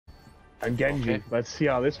I'm Genji. Okay. Let's see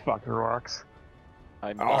how this fucker works.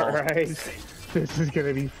 I'm Alright. This is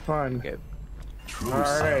gonna be fun. Good.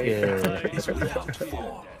 Alright.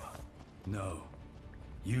 No.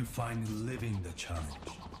 You find living the challenge.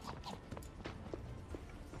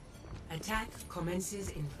 Attack commences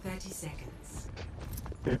in 30 seconds.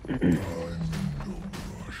 I'm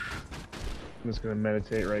just gonna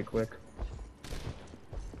meditate right quick.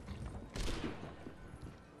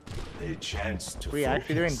 A chance to Are we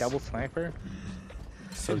actually doing focus. double sniper?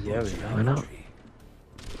 So yeah, we Why not?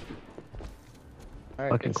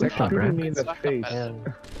 Alright, Fucking pick, quick shot, Shooting right? me in the face.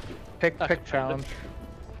 pick challenge.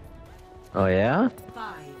 Oh yeah?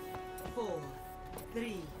 5, 4,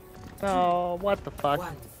 3, No, what the fuck?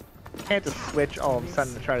 1. Can't just switch all of a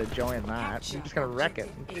sudden to try to join that. You're just gonna wreck it.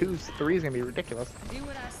 2, 3 is gonna be ridiculous. Do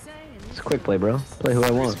what I say and It's a quick play, bro. Play who I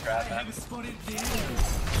want.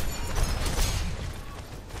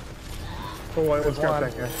 Oh, let's grab One.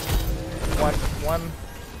 that guy. 1,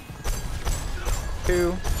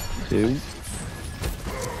 2. 2.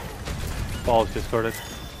 Ball's discorded.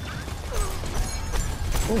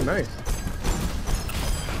 Oh, nice.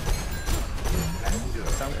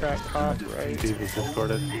 Soundtrack top, right. Steve is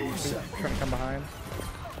discorded. Trying to come behind.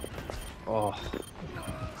 Oh,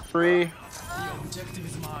 3.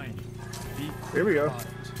 Here we go.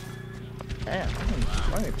 Damn,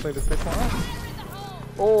 I need to play this bitch one off.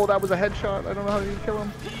 Oh, that was a headshot. I don't know how to kill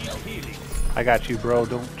him. I got you, bro.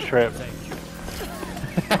 Don't trip.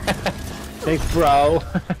 Thanks, bro.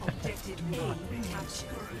 objective A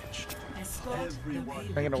captured. Escort the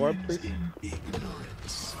Can I get a warp, please?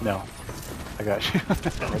 No, I got you.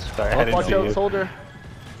 Sorry, I didn't Watch see out, you. soldier.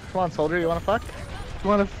 Come on, soldier. You wanna fuck? You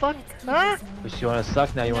wanna fuck? Ah! Wish you wanna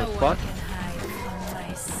suck, now you wanna fuck?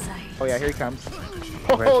 Oh yeah, here he comes.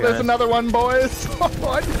 Right, Oh, there's guys. another one, boys. Oh,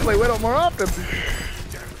 I need to play Widow more often.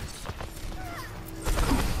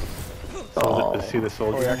 Soldier, see the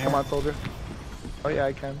soldier. Oh yeah, in here? come on, soldier. Oh yeah,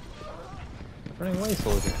 I can. Running away,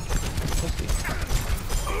 soldier.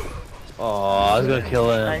 Oh, I was gonna kill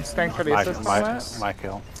him. Thanks for the assist on that. My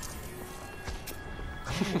kill.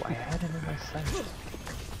 Oh, I had him in my sight.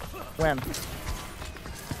 When? I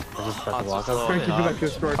just tried to walk up. Thank you for that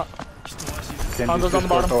Discord. Genji's Hanzo's on the Discord.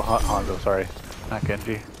 bottom. Oh, Hanzo, sorry. Not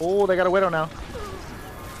Genji. Oh, they got a Widow now.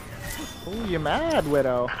 Oh, you mad,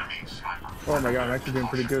 Widow? Oh my god, I'm actually doing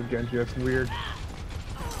pretty good, Genji. That's weird.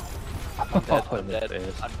 I'm dead. I'm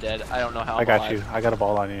dead. I'm dead. I don't know how. I got you. I got a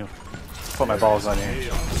ball on you. Put my balls on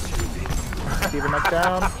you. Steven up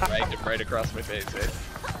down. Right across my face. Eh?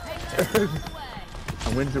 A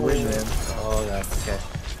win's a win, man. Oh, that's okay.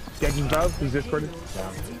 Genji's out. He's discorded.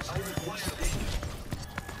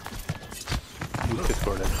 He's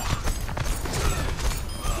discorded.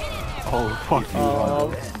 Oh, fuck you,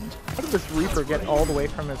 Oh, Hanzo. how did this Reaper get all the way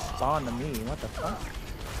from his spawn to me? What the fuck?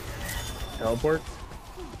 Teleport.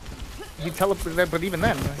 He teleported, but even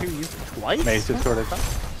then, he used it twice? Maze discorded.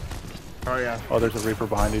 Oh yeah. Oh, there's a Reaper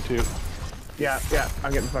behind you, too. Yeah, yeah.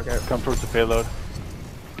 I'm getting the fuck out. Come towards the payload.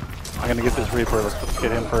 I'm gonna get this Reaper. Let's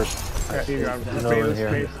get him first. Yeah, here you go. Another one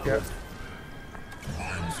here. Yeah.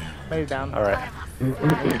 Maze down. Alright.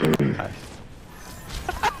 Nice.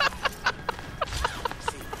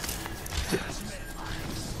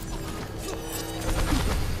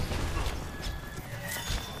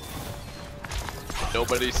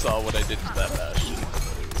 Nobody saw what I did to that Bash.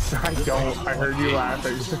 I don't. I heard you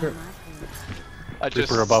laughing. I just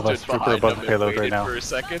Reaper above stood us. Reaper behind above him the and payload right waited now. for a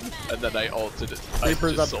second, and then I ulted it. I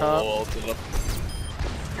Reaper's just up top. solo ulted him.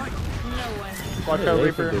 Watch out,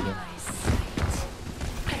 Reaper. Nice,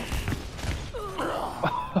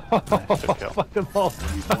 good kill. Fucking ball.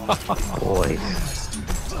 Boy.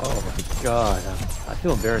 Oh my god. I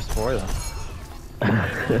feel embarrassed for them.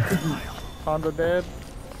 Hanzo dead.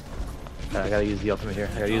 I gotta use the ultimate here.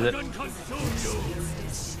 I gotta use it.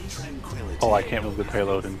 Oh, I can't move the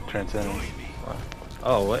payload and transcend.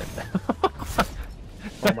 Oh, what?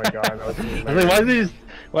 Oh my god, that was I was like, why is these?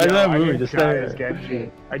 Why is that I moving? didn't Just die saying. as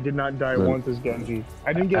Genji. I did not die once as Genji.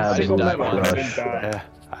 I didn't get I a single didn't medal. die I once. didn't die. Yeah,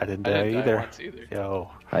 I didn't I die didn't die either. once either. Yo.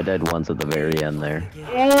 I died once at the very end there.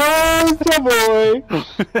 Oh, boy!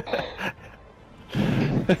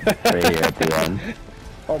 Right here at the end.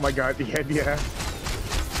 Oh my god, yeah.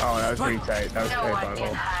 Oh, that was pretty tight. That was tight,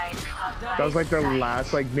 butthole. That was like the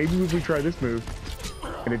last, like, maybe we should try this move.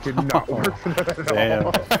 And it did not work for that at Damn.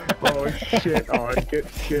 all. Oh, shit on. Get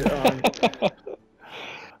shit on.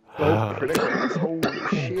 Oh, critical. Holy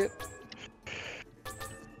shit.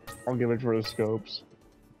 I'll give it for the scopes.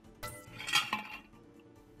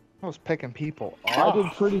 I was picking people I off. did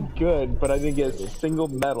pretty good, but I didn't get a single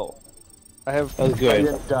medal. I have That was I good.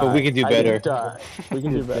 didn't die. But we can do I better. didn't die. We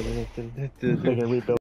can do better. They can rebuild.